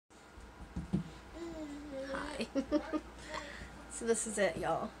So this is it,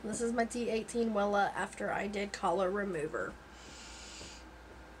 y'all. This is my T18 Wella after I did color remover.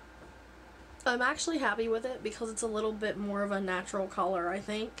 I'm actually happy with it because it's a little bit more of a natural color, I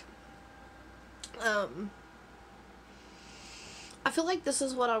think. I feel like this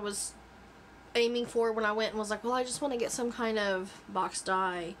is what I was aiming for when I went and was like, well, I just want to get some kind of box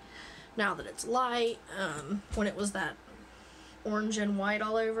dye now that it's light. When it was that orange and white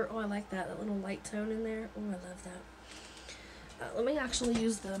all over. Oh, I like that little light tone in there. Oh, I love that. Let me actually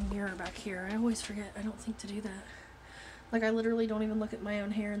use the mirror back here. I always forget. I don't think to do that. Like, I literally don't even look at my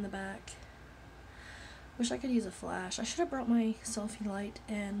own hair in the back. Wish I could use a flash. I should have brought my selfie light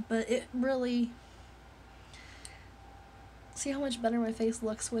in, but it really... See how much better my face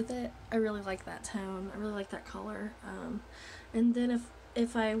looks with it? I really like that tone. I really like that color. And then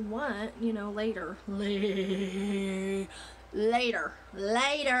if I want, you know, later,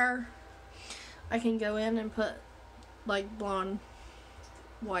 I can go in and put like blonde,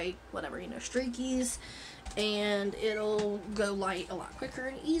 white, whatever, you know, streakies, and it'll go light a lot quicker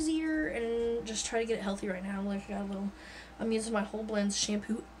and easier, and just try to get it healthy right now. Like, I got a little, I'm using my Whole Blends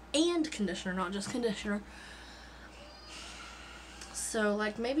shampoo and conditioner, not just conditioner. So,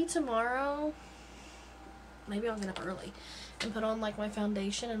 like, maybe tomorrow, maybe I'll get up early and put on, like, my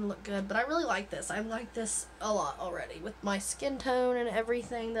foundation and look good. But I really like this. I like this a lot already with my skin tone and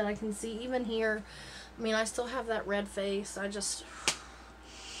everything that I can see, even here. I mean, I still have that red face.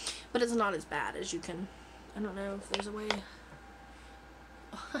 But it's not as bad as you can, I don't know if there's a way.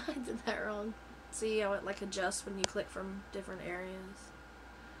 I did that wrong. See how it, like, adjusts when you click from different areas?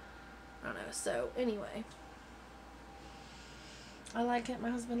 I don't know. So, anyway. I like it, my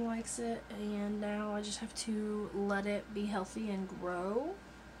husband likes it, and now I just have to let it be healthy and grow.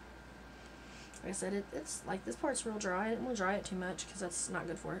 Like I said, it's like, this part's real dry. I didn't want to dry it too much because that's not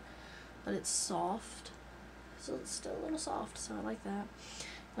good for it. But it's soft, so it's still a little soft, so I like that.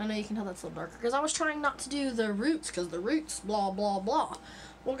 I know you can tell that's a little darker because I was trying not to do the roots because the roots blah blah blah.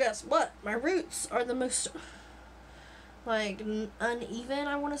 Well, guess what? My roots are the most, like, uneven,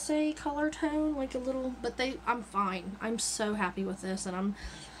 I want to say, color tone, like a little, but I'm fine. I'm so happy with this, and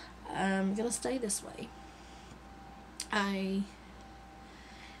I'm gonna stay this way. I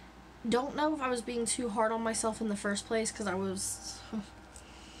don't know if I was being too hard on myself in the first place because I was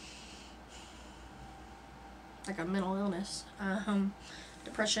like a mental illness,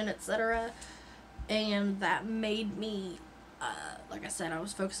 depression, etc., and that made me like I said, I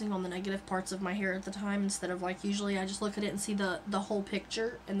was focusing on the negative parts of my hair at the time instead of, like, usually I just look at it and see the whole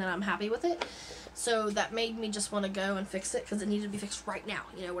picture and then I'm happy with it. So that made me just want to go and fix it because it needed to be fixed right now.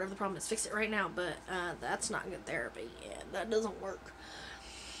 You know, whatever the problem is, fix it right now. But that's not good therapy, and that doesn't work.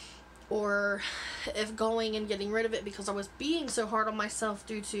 Or if going and getting rid of it because I was being so hard on myself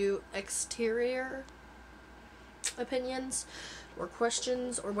due to exterior opinions or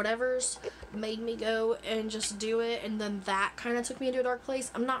questions or whatever's made me go and just do it, and then that kind of took me into a dark place.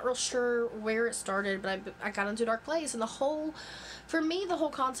 I'm not real sure where it started, but I got into a dark place, and for me, the whole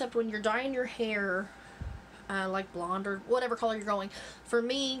concept when you're dyeing your hair like blonde or whatever color you're going, for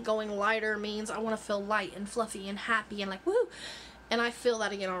me, going lighter means I want to feel light and fluffy and happy and like, woo! And I feel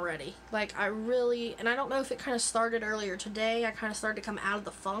that again already. Like, I really, and I don't know if it kind of started earlier today, I kind of started to come out of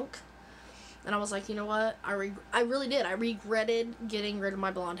the funk. And I was like, you know what, I really did. I regretted getting rid of my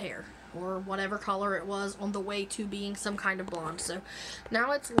blonde hair, or whatever color it was, on the way to being some kind of blonde. So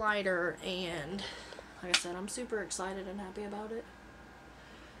now it's lighter, and like I said, I'm super excited and happy about it.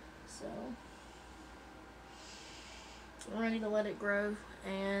 So I'm ready to let it grow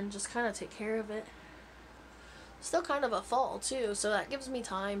and just kind of take care of it. Still kind of a fall too, so that gives me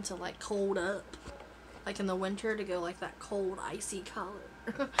time to, like, cold up, like in the winter, to go like that cold icy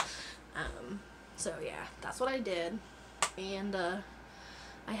color. So yeah, that's what I did, and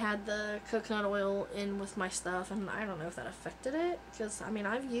I had the coconut oil in with my stuff, and I don't know if that affected it, because I mean,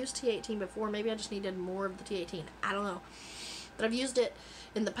 I've used T18 before. Maybe I just needed more of the T18, I don't know, but I've used it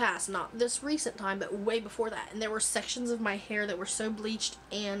in the past, not this recent time, but way before that, and there were sections of my hair that were so bleached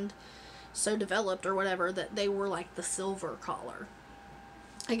and so developed or whatever that they were like the silver color.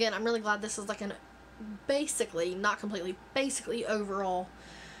 Again, I'm really glad this is like an basically, not completely, basically overall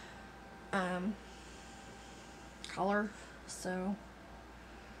color. So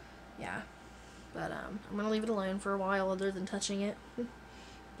yeah, but I'm gonna leave it alone for a while, other than touching it,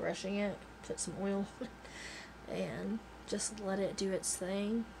 brushing it, put some oil and just let it do its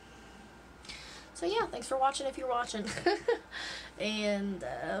thing. So yeah, thanks for watching if you're watching. And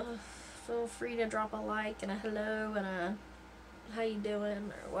feel free to drop a like and a hello and a how you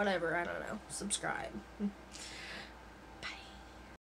doing or whatever, I don't know, subscribe.